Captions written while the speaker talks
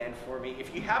me.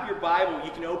 If you have your Bible,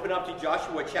 you can open up to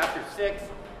Joshua chapter 6.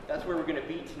 That's where we're going to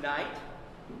be tonight.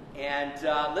 And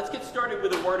let's get started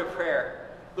with a word of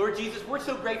prayer. Lord Jesus, we're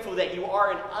so grateful that you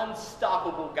are an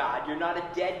unstoppable God. You're not a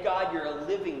dead God, you're a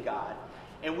living God.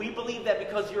 And we believe that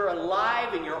because you're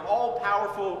alive and you're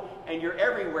all-powerful and you're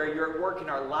everywhere, you're at work in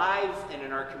our lives and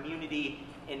in our community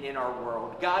and in our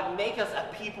world. God, make us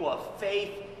a people of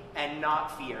faith and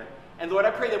not fear. And Lord,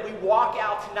 I pray that we walk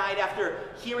out tonight after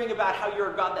hearing about how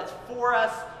you're a God that's for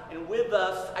us and with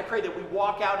us. I pray that we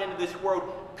walk out into this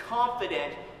world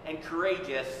confident and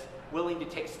courageous, willing to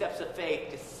take steps of faith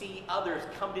to see others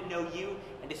come to know you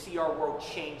and to see our world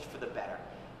change for the better.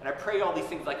 And I pray all these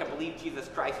things like I believe Jesus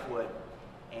Christ would.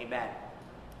 Amen.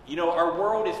 You know, our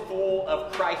world is full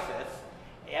of crisis.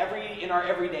 In our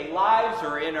everyday lives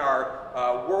or in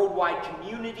our worldwide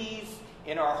communities,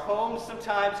 in our homes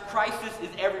sometimes, crisis is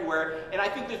everywhere. And I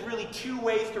think there's really two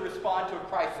ways to respond to a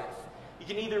crisis. You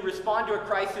can either respond to a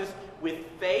crisis with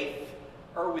faith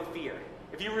or with fear.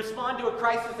 If you respond to a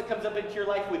crisis that comes up into your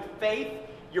life with faith,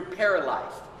 you're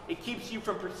paralyzed. It keeps you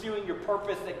from pursuing your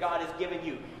purpose that God has given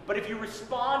you. But if you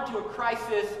respond to a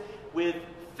crisis with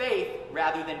faith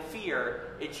rather than fear,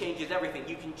 it changes everything.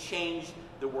 You can change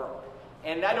the world.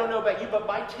 And I don't know about you, but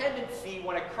my tendency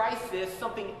when a crisis,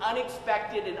 something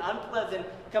unexpected and unpleasant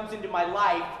comes into my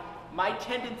life, my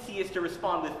tendency is to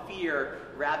respond with fear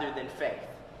rather than faith.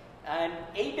 And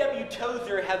A.W.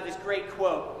 Tozer has this great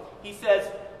quote. He says,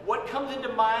 "What comes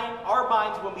into our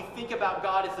minds when we think about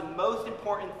God is the most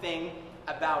important thing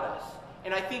about us."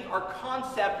 And I think our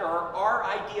concept or our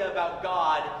idea about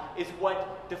God is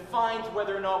what defines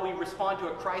whether or not we respond to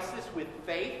a crisis with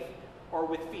faith or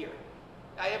with fear.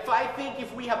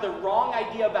 If we have the wrong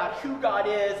idea about who God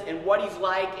is and what he's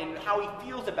like and how he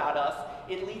feels about us,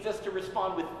 it leads us to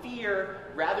respond with fear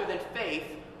rather than faith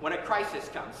when a crisis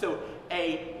comes. So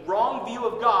a wrong view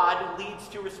of God leads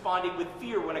to responding with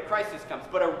fear when a crisis comes.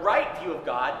 But a right view of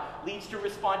God leads to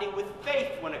responding with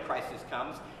faith when a crisis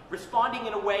comes, responding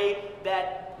in a way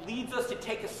that leads us to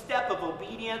take a step of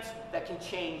obedience that can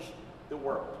change the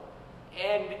world.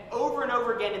 And over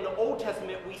again in the Old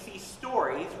Testament, we see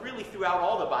stories, really throughout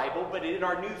all the Bible, but in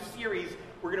our new series,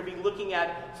 we're going to be looking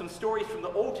at some stories from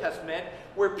the Old Testament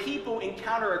where people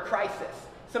encounter a crisis.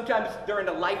 Sometimes they're in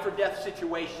a life or death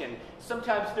situation.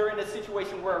 Sometimes they're in a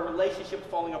situation where a relationship's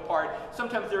falling apart.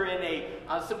 Sometimes they're in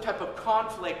some type of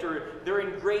conflict or they're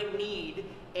in great need.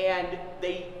 And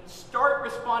they start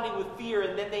responding with fear,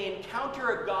 and then they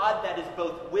encounter a God that is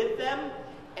both with them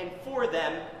and for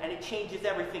them, and it changes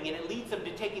everything, and it leads them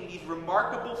to taking these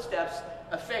remarkable steps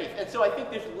of faith. And so I think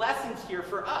there's lessons here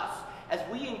for us as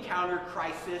we encounter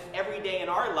crisis every day in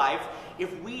our life.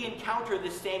 If we encounter the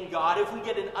same God, if we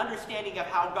get an understanding of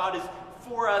how God is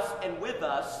for us and with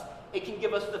us, it can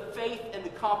give us the faith and the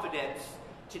confidence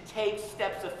to take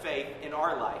steps of faith in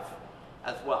our life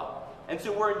as well. And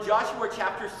so we're in Joshua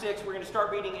chapter 6. We're going to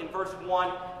start reading in verse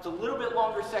 1. It's a little bit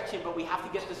longer section, but we have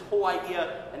to get this whole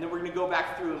idea, and then we're going to go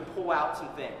back through and pull out some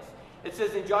things. It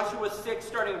says in Joshua 6,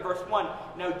 starting in verse 1,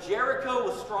 "Now Jericho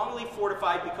was strongly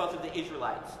fortified because of the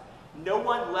Israelites. No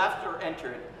one left or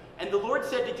entered. And the Lord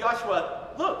said to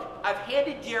Joshua, 'Look, I've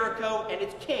handed Jericho and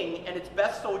its king and its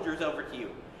best soldiers over to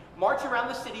you. March around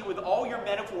the city with all your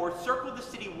men of war, circle the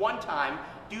city one time,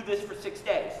 do this for 6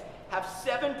 days. Have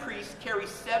 7 priests carry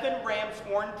 7 ram's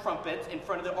horn trumpets in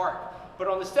front of the ark. But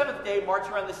on the 7th day, march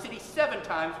around the city 7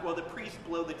 times while the priests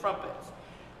blow the trumpets.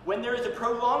 When there is a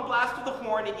prolonged blast of the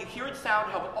horn and you hear it sound,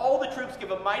 have all the troops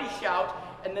give a mighty shout,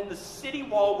 and then the city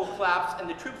wall will collapse and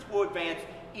the troops will advance,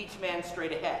 each man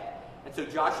straight ahead.' And so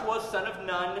Joshua, son of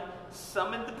Nun,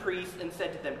 summoned the priests and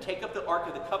said to them, 'Take up the Ark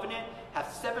of the Covenant, have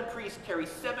 7 priests carry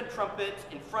 7 trumpets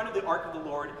in front of the Ark of the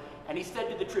Lord.' And he said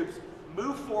to the troops,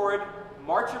 'Move forward,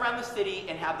 march around the city,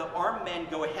 and have the armed men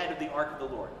go ahead of the Ark of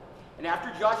the Lord.' And after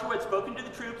Joshua had spoken to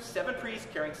the troops, 7 priests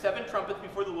carrying 7 trumpets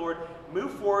before the Lord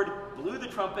moved forward, blew the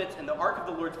trumpets, and the Ark of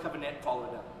the Lord's covenant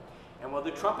followed them. And while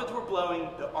the trumpets were blowing,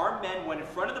 the armed men went in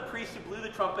front of the priests who blew the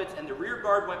trumpets, and the rear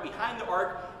guard went behind the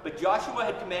ark. But Joshua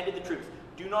had commanded the troops,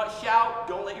 'Do not shout,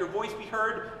 don't let your voice be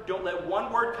heard, don't let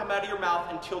one word come out of your mouth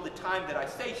until the time that I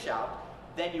say shout,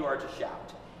 then you are to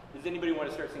shout.'" Does anybody want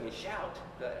to start singing shout?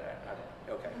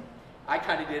 Okay. I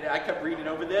kind of did it. I kept reading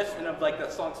over this, and I'm like,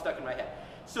 that song stuck in my head.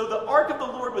 "So the ark of the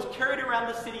Lord was carried around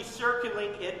the city,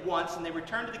 circling it once, and they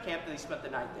returned to the camp, and they spent the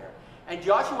night there. And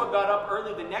Joshua got up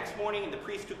early the next morning, and the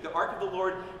priests took the ark of the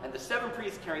Lord, and the 7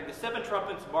 priests carrying the 7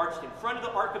 trumpets marched in front of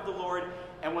the ark of the Lord.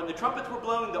 And when the trumpets were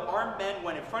blown, the armed men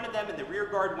went in front of them, and the rear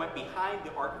guard went behind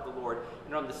the ark of the Lord.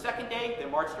 And on the 2nd day, they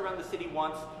marched around the city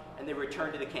once, and they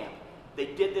returned to the camp. They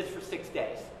did this for 6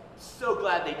 days. So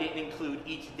glad they didn't include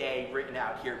each day written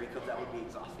out here because that would be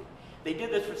exhausting. They did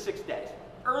this for 6 days.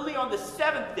 Early on the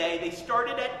 7th day, they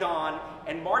started at dawn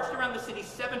and marched around the city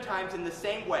 7 times in the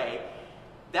same way.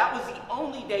 That was the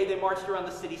only day they marched around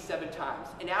the city 7 times.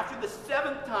 And after the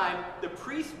 7th time, the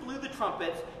priests blew the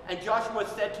trumpets, and Joshua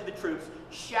said to the troops,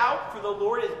 "Shout, for the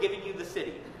Lord has given you the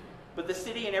city. But the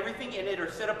city and everything in it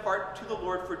are set apart to the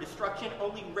Lord for destruction.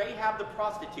 Only Rahab the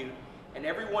prostitute and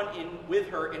everyone with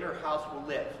her in her house will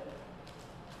live,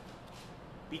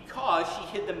 because she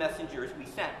hid the messengers we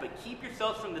sent. But keep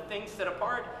yourselves from the things set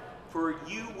apart, for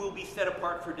you will be set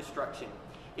apart for destruction.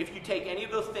 If you take any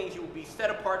of those things, you will be set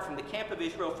apart from the camp of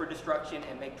Israel for destruction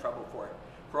and make trouble for it.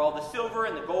 For all the silver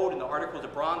and the gold and the articles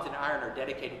of bronze and iron are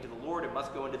dedicated to the Lord and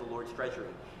must go into the Lord's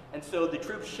treasury." And so the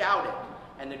troops shouted,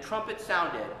 and the trumpet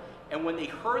sounded. And when they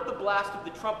heard the blast of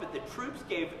the trumpet, the troops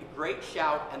gave a great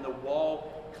shout, and the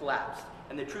wall collapsed.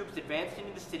 And the troops advanced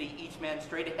into the city, each man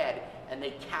straight ahead, and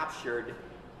they captured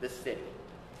the city.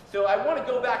 So I want to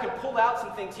go back and pull out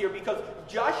some things here because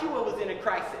Joshua was in a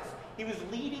crisis. He was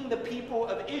leading the people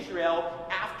of Israel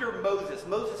after Moses.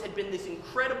 Moses had been this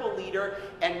incredible leader,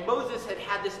 and Moses had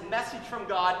had this message from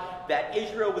God that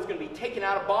Israel was going to be taken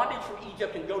out of bondage from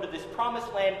Egypt and go to this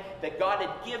promised land that God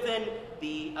had given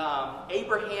the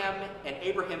Abraham and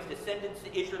Abraham's descendants,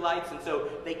 the Israelites. And so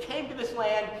they came to this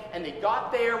land, and they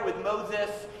got there with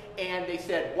Moses, and they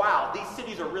said, "Wow, these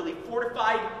cities are really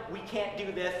fortified. We can't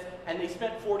do this." And they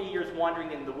spent 40 years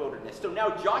wandering in the wilderness. So now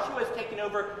Joshua has taken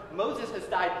over. Moses has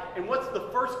died. And what's the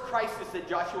first crisis that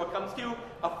Joshua comes to?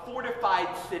 A fortified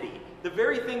city. The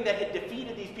very thing that had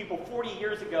defeated these people 40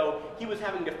 years ago, he was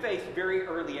having to face very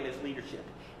early in his leadership.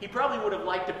 He probably would have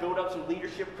liked to build up some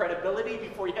leadership credibility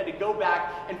before he had to go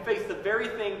back and face the very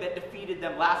thing that defeated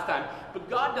them last time. But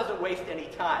God doesn't waste any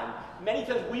time. Many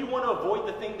times we want to avoid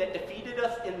the thing that defeated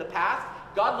us in the past.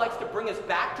 God likes to bring us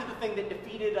back to the thing that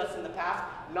defeated us in the past,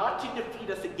 not to defeat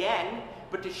us again,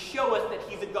 but to show us that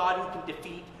he's a God who can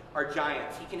defeat our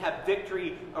giants. He can have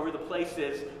victory over the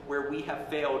places where we have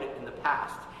failed in the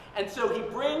past. And so he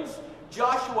brings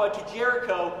Joshua to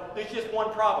Jericho. There's just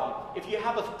one problem. If you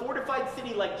have a fortified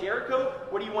city like Jericho,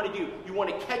 what do you want to do? You want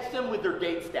to catch them with their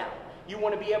gates down. You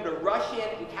want to be able to rush in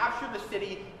and capture the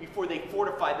city before they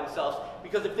fortify themselves.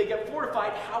 Because if they get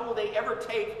fortified, how will they ever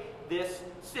take this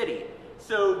city?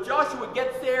 So Joshua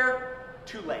gets there,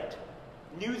 too late.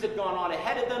 News had gone on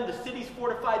ahead of them. The city's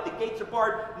fortified. The gates are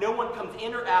barred. No one comes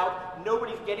in or out.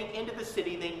 Nobody's getting into the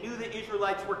city. They knew the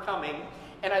Israelites were coming.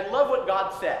 And I love what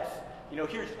God says. You know,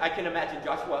 I can imagine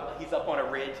Joshua, he's up on a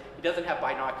ridge. He doesn't have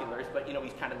binoculars, but,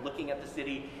 he's kind of looking at the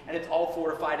city, and it's all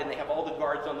fortified, and they have all the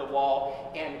guards on the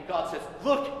wall. And God says,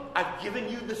 "Look, I've given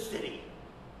you the city."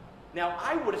 Now,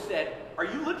 I would have said, "Are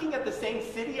you looking at the same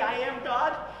city I am,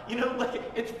 God?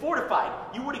 It's fortified.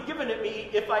 You would have given it me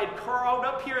if I had crawled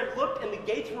up here and looked, and the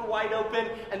gates were wide open,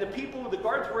 and the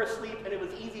guards were asleep, and it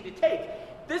was easy to take.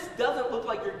 This doesn't look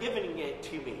like you're giving it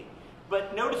to me."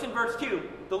 But notice in verse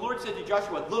 2, the Lord said to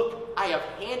Joshua, "Look, I have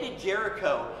handed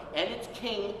Jericho and its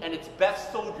king and its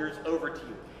best soldiers over to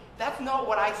you." That's not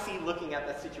what I see looking at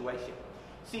that situation.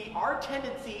 See, our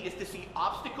tendency is to see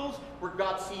obstacles where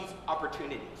God sees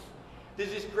opportunities.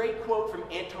 There's this great quote from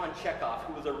Anton Chekhov,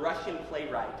 who was a Russian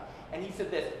playwright, and he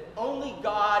said this: "Only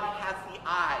God has the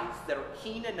eyes that are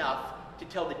keen enough to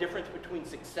tell the difference between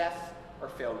success or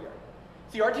failure."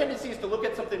 See, our tendency is to look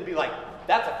at something and be like,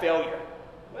 "That's a failure."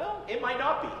 Well, it might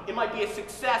not be. It might be a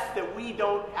success that we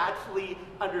don't actually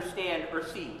understand or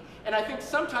see. And I think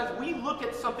sometimes we look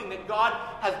at something that God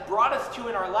has brought us to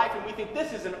in our life and we think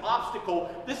this is an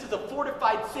obstacle, this is a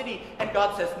fortified city, and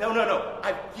God says, no,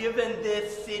 I've given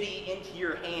this city into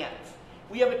your hands.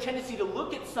 We have a tendency to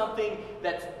look at something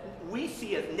that we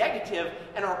see as negative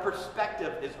and our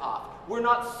perspective is off. We're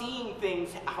not seeing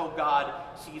things how God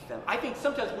sees them. I think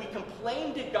sometimes we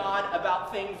complain to God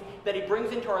about things that he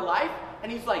brings into our life,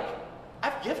 and he's like,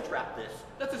 "I've gift wrapped this."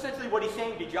 That's essentially what he's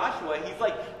saying to Joshua. He's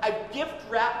like, "I've gift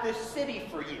wrapped this city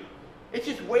for you. It's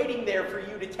just waiting there for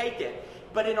you to take it."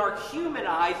 But in our human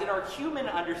eyes, in our human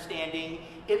understanding,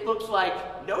 it looks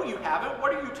like, "No, you haven't.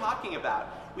 What are you talking about?"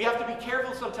 We have to be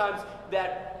careful sometimes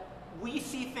that we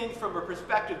see things from a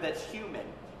perspective that's human.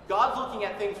 God's looking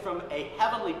at things from a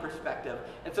heavenly perspective,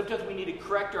 and sometimes we need to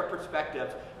correct our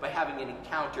perspective by having an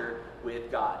encounter with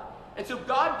God. And so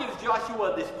God gives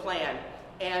Joshua this plan,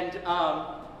 and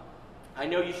I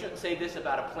know you shouldn't say this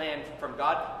about a plan from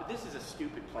God, but this is a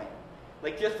stupid plan.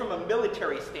 Like, just from a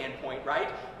military standpoint, right?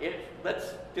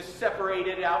 Let's just separate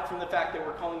it out from the fact that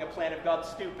we're calling a plan of God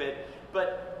stupid.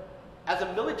 But as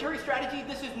a military strategy,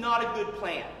 this is not a good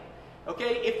plan.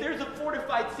 Okay, if there's a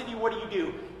fortified city, what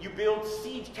do? You build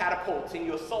siege catapults and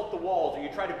you assault the walls, or you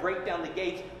try to break down the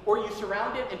gates, or you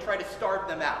surround it and try to starve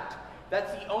them out.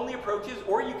 That's the only approaches,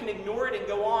 or you can ignore it and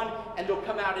go on, and they'll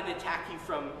come out and attack you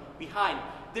from behind.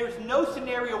 There's no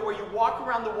scenario where you walk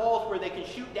around the walls where they can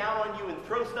shoot down on you and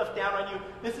throw stuff down on you.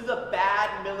 This is a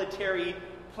bad military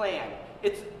plan.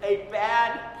 It's a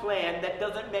bad plan that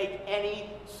doesn't make any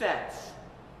sense.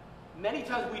 Many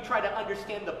times we try to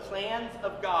understand the plans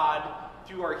of God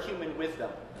through our human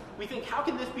wisdom. We think, how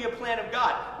can this be a plan of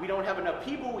God? We don't have enough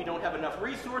people, we don't have enough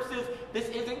resources, this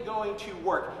isn't going to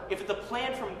work. If it's a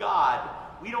plan from God,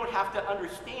 we don't have to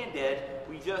understand it,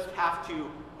 we just have to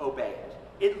obey it.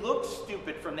 It looked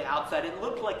stupid from the outside, it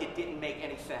looked like it didn't make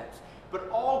any sense. But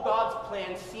all God's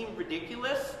plans seem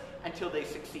ridiculous until they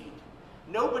succeed.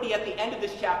 Nobody at the end of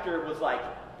this chapter was like,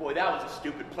 boy, that was a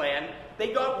stupid plan.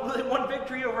 They got one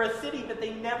victory over a city that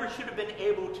they never should have been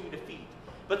able to defeat.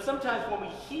 But sometimes when we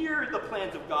hear the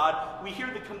plans of God, we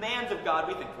hear the commands of God,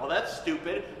 we think, well, that's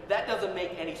stupid. That doesn't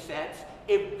make any sense.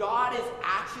 If God is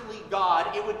actually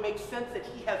God, it would make sense that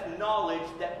he has knowledge,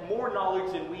 that more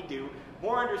knowledge than we do,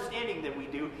 more understanding than we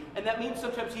do, and that means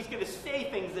sometimes he's going to say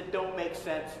things that don't make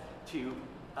sense to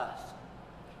us.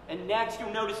 And next,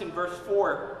 you'll notice in verse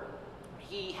 4,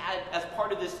 he had, as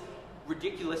part of this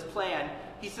ridiculous plan,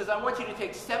 he says, I want you to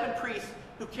take 7 priests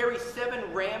who carry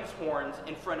 7 ram's horns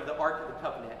in front of the Ark of the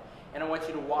Covenant, and I want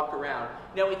you to walk around.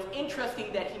 Now, it's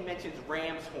interesting that he mentions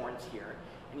ram's horns here.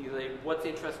 And you're like, what's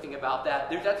interesting about that?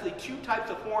 There's actually 2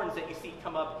 types of horns that you see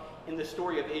come up in the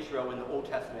story of Israel in the Old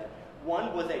Testament.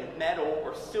 One was a metal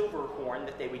or silver horn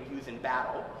that they would use in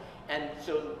battle. And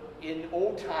so in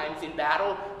old times in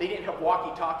battle, they didn't have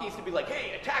walkie-talkies to be like,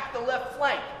 hey, attack the left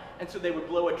flank. And so they would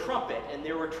blow a trumpet, and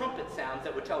there were trumpet sounds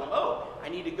that would tell them, oh, I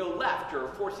need to go left, or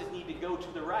forces need to go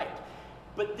to the right.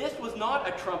 But this was not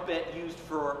a trumpet used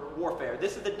for warfare.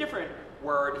 This is a different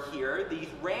word here. These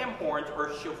ram horns, or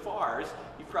shofars,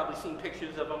 you've probably seen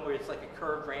pictures of them where it's like a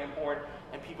curved ram horn,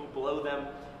 and people blow them.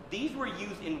 These were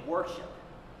used in worship.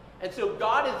 And so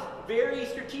God is very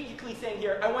strategically saying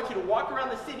here, I want you to walk around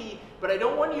the city, but I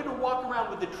don't want you to walk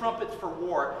around with the trumpets for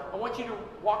war. I want you to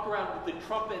walk around with the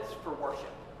trumpets for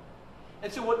worship.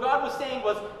 And so what God was saying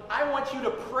was, I want you to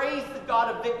praise the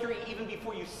God of victory even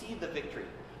before you see the victory.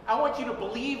 I want you to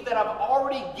believe that I've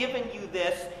already given you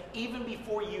this even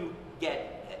before you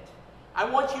get it. I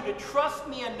want you to trust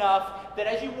me enough that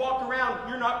as you walk around,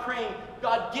 you're not praying,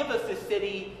 God, give us this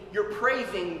city. You're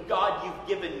praising, God, you've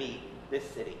given me this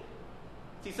city.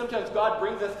 See, sometimes God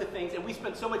brings us to things and we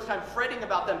spend so much time fretting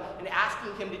about them and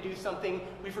asking him to do something,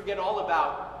 we forget all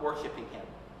about worshiping him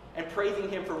and praising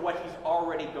him for what he's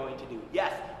already going to do.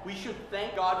 Yes, we should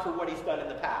thank God for what he's done in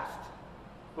the past,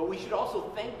 but we should also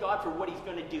thank God for what he's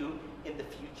going to do in the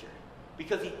future.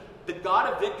 Because the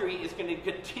God of victory is going to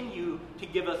continue to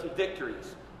give us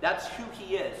victories. That's who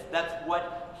he is. That's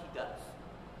what he does.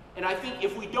 And I think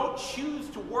if we don't choose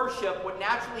to worship, what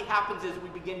naturally happens is we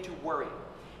begin to worry.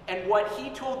 And what he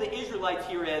told the Israelites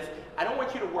here is, I don't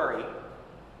want you to worry.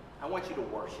 I want you to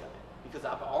worship. Because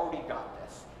I've already got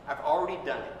this. I've already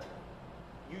done it.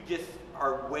 You just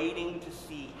are waiting to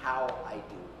see how I do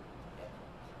it.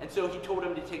 And so he told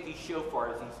them to take these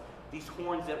shofars, these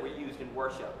horns that were used in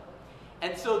worship.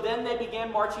 And so then they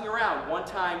began marching around one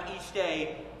time each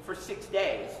day for 6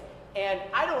 days. And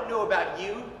I don't know about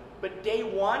you, but day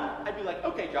 1, I'd be like,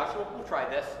 okay, Joshua, we'll try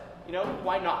this. You know,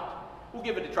 why not? We'll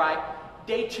give it a try.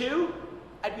 Day 2,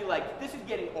 I'd be like, this is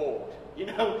getting old. You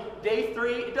know, day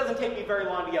 3, it doesn't take me very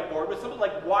long to get bored, but something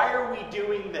like, why are we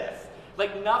doing this?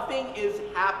 Like, nothing is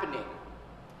happening.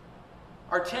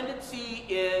 Our tendency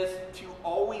is to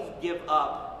always give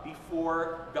up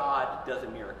before God does a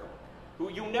miracle.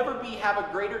 You'll never have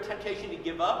a greater temptation to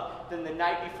give up than the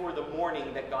night before the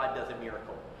morning that God does a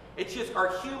miracle. It's just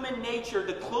our human nature.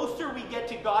 The closer we get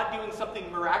to God doing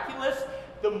something miraculous,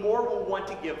 the more we'll want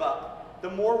to give up. The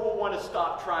more we'll want to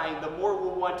stop trying, the more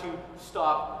we'll want to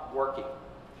stop working.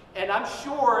 And I'm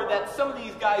sure that some of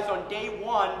these guys on day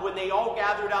 1, when they all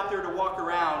gathered out there to walk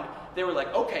around, they were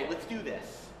like, okay, let's do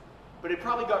this. But it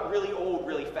probably got really old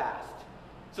really fast.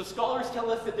 So scholars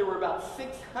tell us that there were about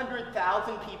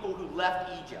 600,000 people who left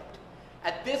Egypt.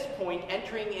 At this point,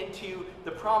 entering into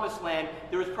the Promised Land,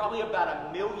 there was probably about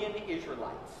 1 million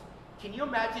Israelites. Can you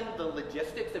imagine the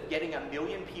logistics of getting 1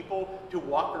 million people to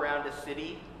walk around a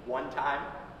city one time?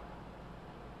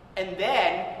 And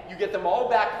then you get them all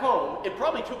back home. It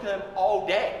probably took them all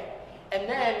day. And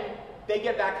then they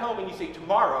get back home and you say,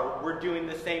 tomorrow we're doing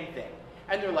the same thing.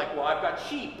 And they're like, well, I've got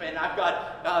sheep, and I've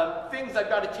got things I've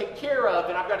got to take care of,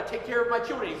 and I've got to take care of my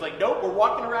children. He's like, nope, we're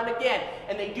walking around again.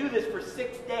 And they do this for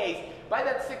 6 days. By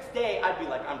that 6th day, I'd be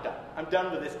like, I'm done. I'm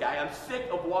done with this guy. I'm sick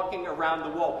of walking around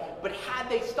the wall. But had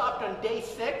they stopped on day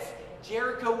 6,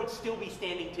 Jericho would still be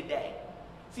standing today.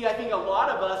 See, I think a lot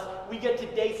of us, we get to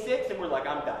day 6 and we're like,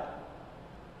 I'm done.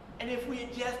 And if we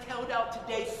had just held out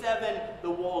to day 7, the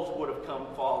walls would have come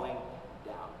falling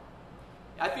down.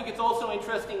 I think it's also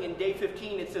interesting in day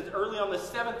 15, it says, early on the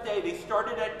 7th day, they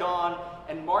started at dawn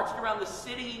and marched around the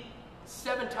city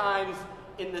 7 times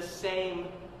in the same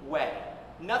way.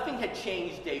 Nothing had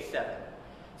changed day 7.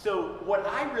 So what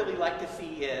I really like to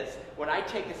see is, when I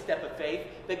take a step of faith,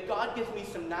 that God gives me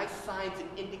some nice signs and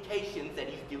indications that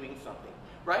he's doing something,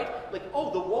 right? Like,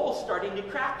 oh, the wall's starting to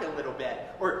crack a little bit.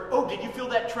 Or, oh, did you feel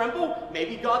that tremble?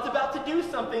 Maybe God's about to do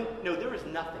something. No, there was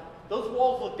nothing. Those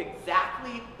walls looked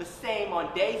exactly the same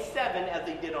on day 7 as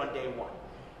they did on day 1.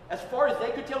 As far as they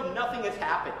could tell, nothing has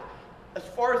happened. As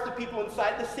far as the people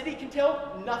inside the city can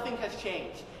tell, nothing has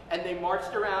changed. And they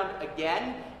marched around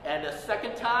again, and a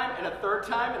 2nd time, and a 3rd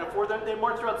time, and a 4th time. They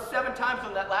marched around 7 times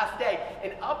on that last day.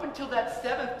 And up until that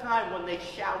 7th time when they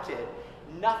shouted,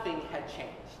 nothing had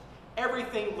changed.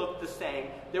 Everything looked the same.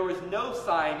 There was no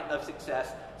sign of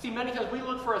success. See, many times we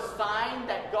look for a sign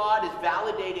that God is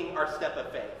validating our step of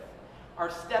faith. Our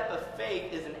step of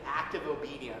faith is an act of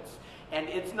obedience. And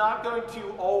it's not going to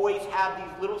always have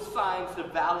these little signs to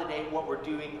validate what we're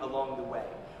doing along the way.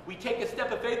 We take a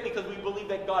step of faith because we believe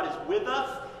that God is with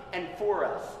us and for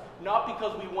us, not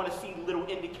because we want to see little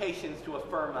indications to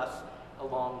affirm us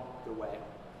along the way.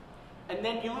 And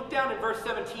then you look down at verse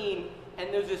 17,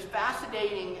 and there's this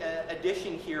fascinating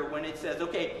addition here when it says,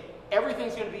 okay,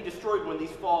 everything's going to be destroyed when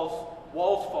these walls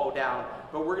fall down,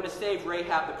 but we're going to save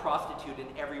Rahab the prostitute and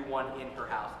everyone in her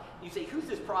house. You say, who's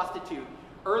this prostitute?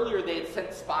 Earlier they had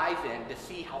sent spies in to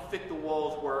see how thick the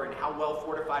walls were and how well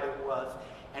fortified it was.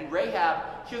 And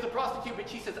Rahab, she was a prostitute, but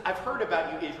she says, I've heard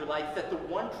about you Israelites, that the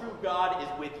one true God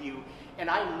is with you, and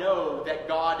I know that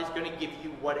God is going to give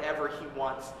you whatever he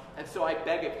wants. And so I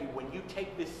beg of you, when you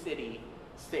take this city,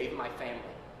 save my family.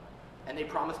 And they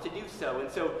promised to do so.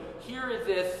 And so here is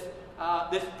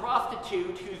this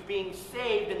prostitute who's being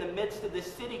saved in the midst of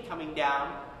this city coming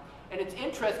down. And it's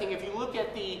interesting, if you look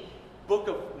at the book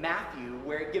of Matthew,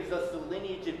 where it gives us the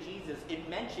lineage of Jesus, it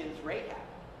mentions Rahab.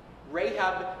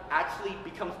 Rahab actually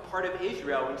becomes part of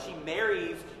Israel, and she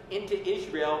marries into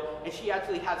Israel, and she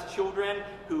actually has children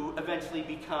who eventually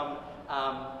become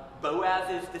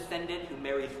Boaz's descendant, who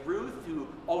marries Ruth, who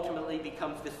ultimately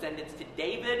becomes descendants to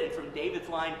David, and from David's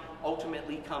line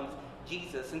ultimately comes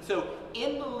Jesus. And so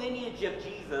in the lineage of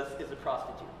Jesus is a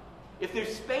prostitute. If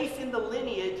there's space in the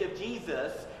lineage of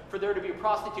Jesus for there to be a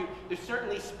prostitute, there's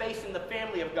certainly space in the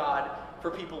family of God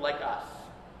for people like us.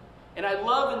 And I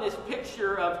love in this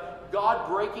picture of God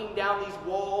breaking down these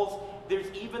walls,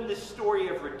 there's even this story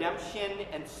of redemption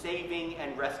and saving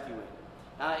and rescuing.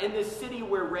 In this city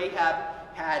where Rahab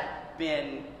had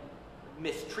been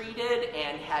mistreated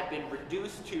and had been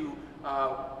reduced to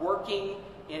working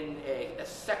in a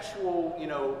sexual,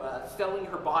 selling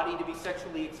her body to be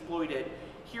sexually exploited,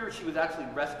 here she was actually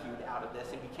rescued out of this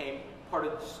and became part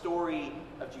of the story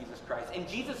of Jesus Christ. And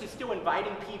Jesus is still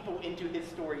inviting people into his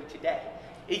story today.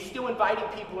 He's still inviting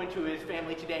people into his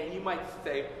family today. And you might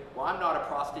say, well, I'm not a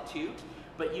prostitute.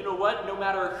 But you know what? No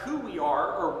matter who we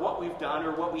are or what we've done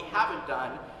or what we haven't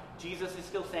done, Jesus is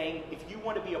still saying, if you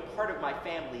want to be a part of my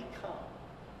family, come.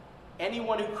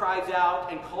 Anyone who cries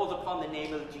out and calls upon the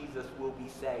name of Jesus will be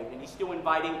saved. And he's still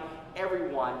inviting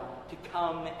everyone to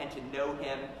come and to know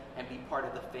him and be part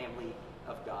of the family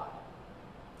of God.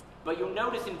 But you'll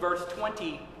notice in verse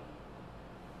 20,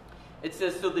 it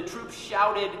says, so the troops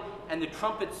shouted and the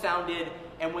trumpet sounded,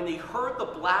 and when they heard the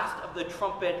blast of the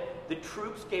trumpet, the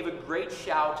troops gave a great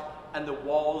shout and the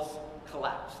walls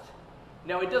collapsed.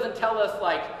 Now it doesn't tell us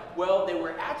well, they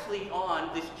were actually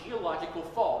on this geological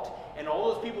fault, and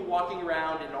all those people walking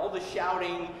around and all the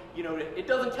shouting, it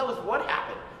doesn't tell us what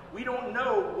happened. We don't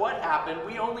know what happened.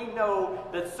 We only know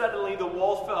that suddenly the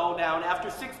walls fell down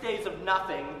after 6 days of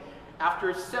nothing.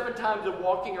 After 7 times of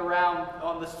walking around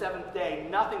on the 7th day,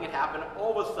 nothing had happened.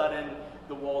 All of a sudden,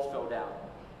 the walls fell down.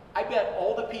 I bet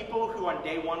all the people who on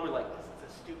day 1 were like, this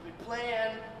is a stupid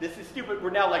plan. This is stupid. We're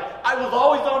now like, I was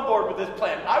always on board with this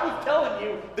plan. I was telling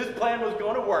you this plan was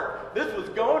going to work. This was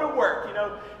going to work.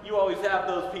 You always have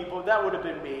those people. That would have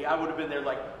been me. I would have been there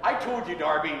like, I told you,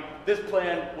 Darby, this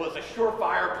plan was a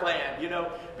surefire plan,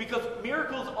 because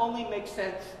miracles only make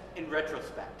sense in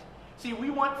retrospect. See,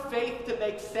 we want faith to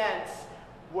make sense.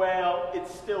 Well,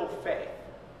 it's still faith.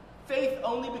 Faith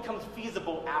only becomes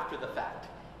feasible after the fact.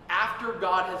 after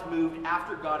God has moved,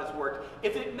 after God has worked.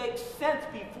 If it makes sense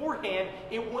beforehand,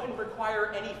 it wouldn't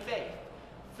require any faith.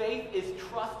 Faith is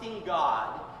trusting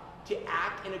God to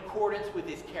act in accordance with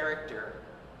his character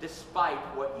despite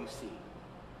what you see.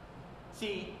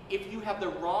 See, if you have the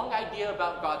wrong idea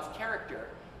about God's character,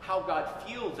 how God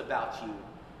feels about you,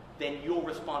 then you'll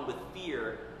respond with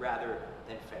fear rather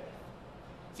than faith.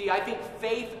 See, I think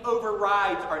faith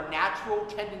overrides our natural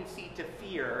tendency to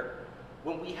fear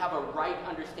when we have a right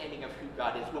understanding of who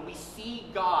God is, when we see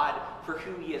God for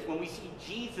who he is, when we see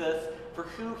Jesus for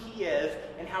who he is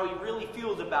and how he really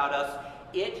feels about us,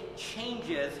 it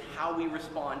changes how we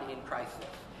respond in crisis.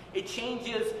 It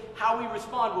changes how we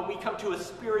respond when we come to a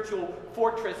spiritual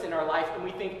fortress in our life and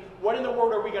we think, what in the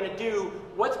world are we going to do?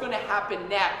 What's going to happen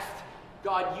next?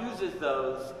 God uses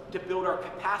those to build our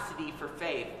capacity for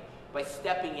faith by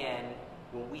stepping in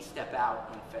when we step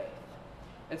out in faith.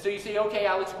 And so you say, okay,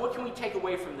 Alex, what can we take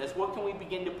away from this? What can we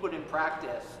begin to put in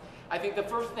practice? I think the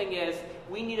first thing is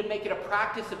we need to make it a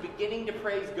practice of beginning to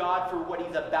praise God for what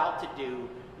he's about to do,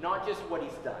 not just what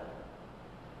he's done.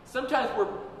 Sometimes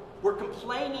we're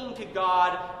complaining to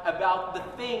God about the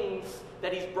things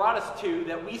that he's brought us to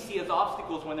that we see as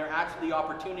obstacles when they're actually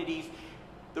opportunities.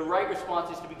 The right response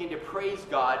is to begin to praise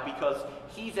God because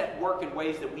he's at work in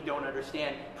ways that we don't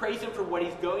understand. Praise him for what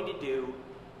he's going to do,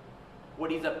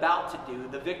 what he's about to do,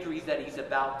 the victories that he's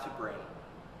about to bring.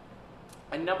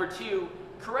 And number two,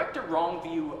 correct a wrong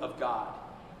view of God.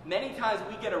 Many times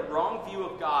we get a wrong view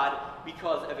of God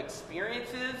because of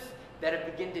experiences that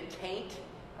have begun to taint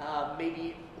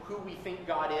maybe who we think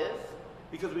God is,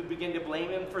 because we begin to blame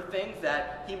him for things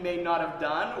that he may not have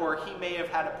done, or he may have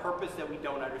had a purpose that we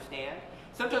don't understand.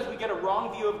 Sometimes we get a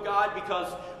wrong view of God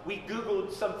because we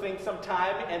Googled something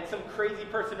sometime and some crazy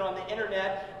person on the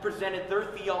internet presented their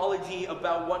theology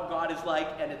about what God is like,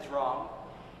 and it's wrong.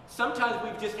 Sometimes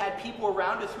we've just had people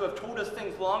around us who have told us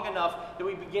things long enough that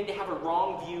we begin to have a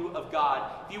wrong view of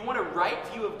God. If you want a right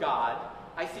view of God,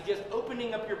 I suggest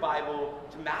opening up your Bible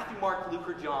to Matthew, Mark, Luke,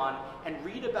 or John and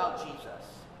read about Jesus.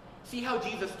 See how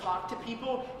Jesus talked to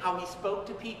people, how he spoke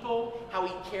to people, how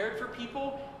he cared for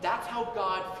people. That's how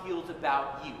God feels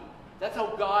about you. That's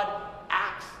how God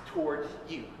acts towards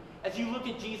you. As you look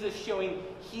at Jesus showing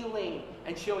healing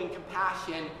and showing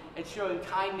compassion and showing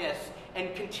kindness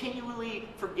and continually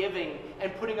forgiving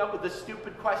and putting up with the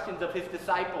stupid questions of his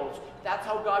disciples, that's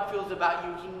how God feels about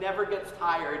you. He never gets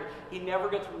tired. He never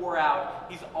gets wore out.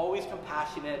 He's always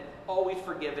compassionate, always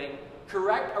forgiving.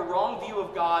 Correct a wrong view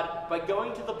of God by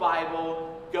going to the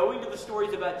Bible, going to the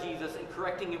stories about Jesus, and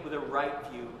correcting it with a right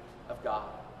view of God.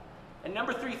 And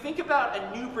number three, think about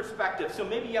a new perspective. So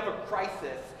maybe you have a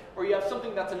crisis or you have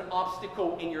something that's an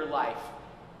obstacle in your life.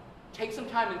 Take some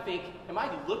time and think, am I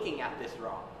looking at this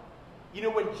wrong? You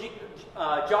know, when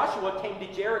Joshua came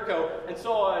to Jericho and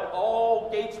saw that all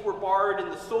gates were barred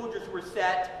and the soldiers were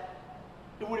set,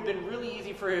 it would have been really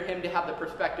easy for him to have the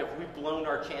perspective, we've blown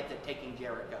our chance at taking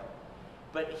Jericho.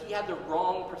 But he had the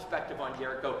wrong perspective on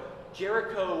Jericho.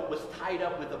 Jericho was tied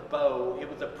up with a bow. It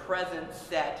was a present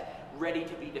set, ready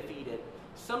to be defeated.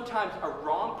 Sometimes a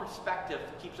wrong perspective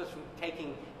keeps us from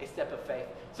taking a step of faith.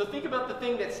 So think about the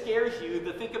thing that scares you,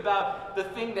 think about the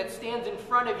thing that stands in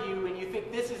front of you and you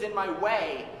think, this is in my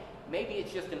way. Maybe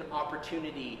it's just an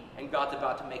opportunity and God's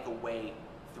about to make a way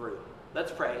through.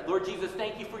 Let's pray. Lord Jesus,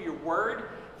 thank you for your word.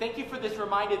 Thank you for this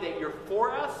reminder that you're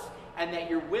for us and that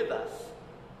you're with us.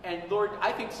 And Lord,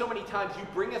 I think so many times you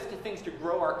bring us to things to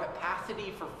grow our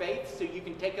capacity for faith so you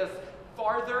can take us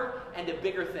farther and to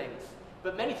bigger things.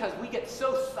 But many times we get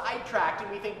so sidetracked and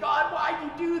we think, God, why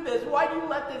do you do this? Why do you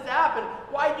let this happen?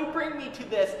 Why do you bring me to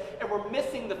this? And we're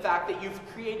missing the fact that you've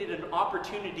created an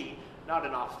opportunity, not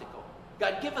an obstacle.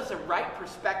 God, give us a right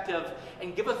perspective,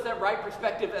 and give us that right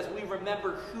perspective as we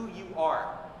remember who you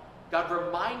are. God,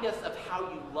 remind us of how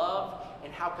you love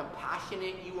and how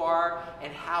compassionate you are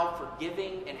and how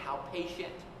forgiving and how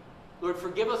patient. Lord,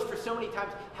 forgive us for so many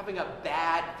times having a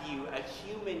bad view, a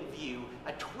human view,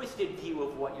 a twisted view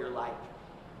of what you're like.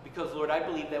 Because, Lord, I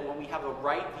believe that when we have a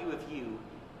right view of you,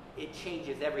 it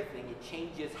changes everything. It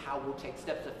changes how we'll take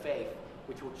steps of faith,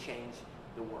 which will change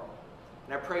the world.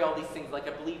 And I pray all these things like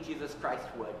I believe Jesus Christ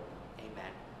would.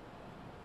 Amen.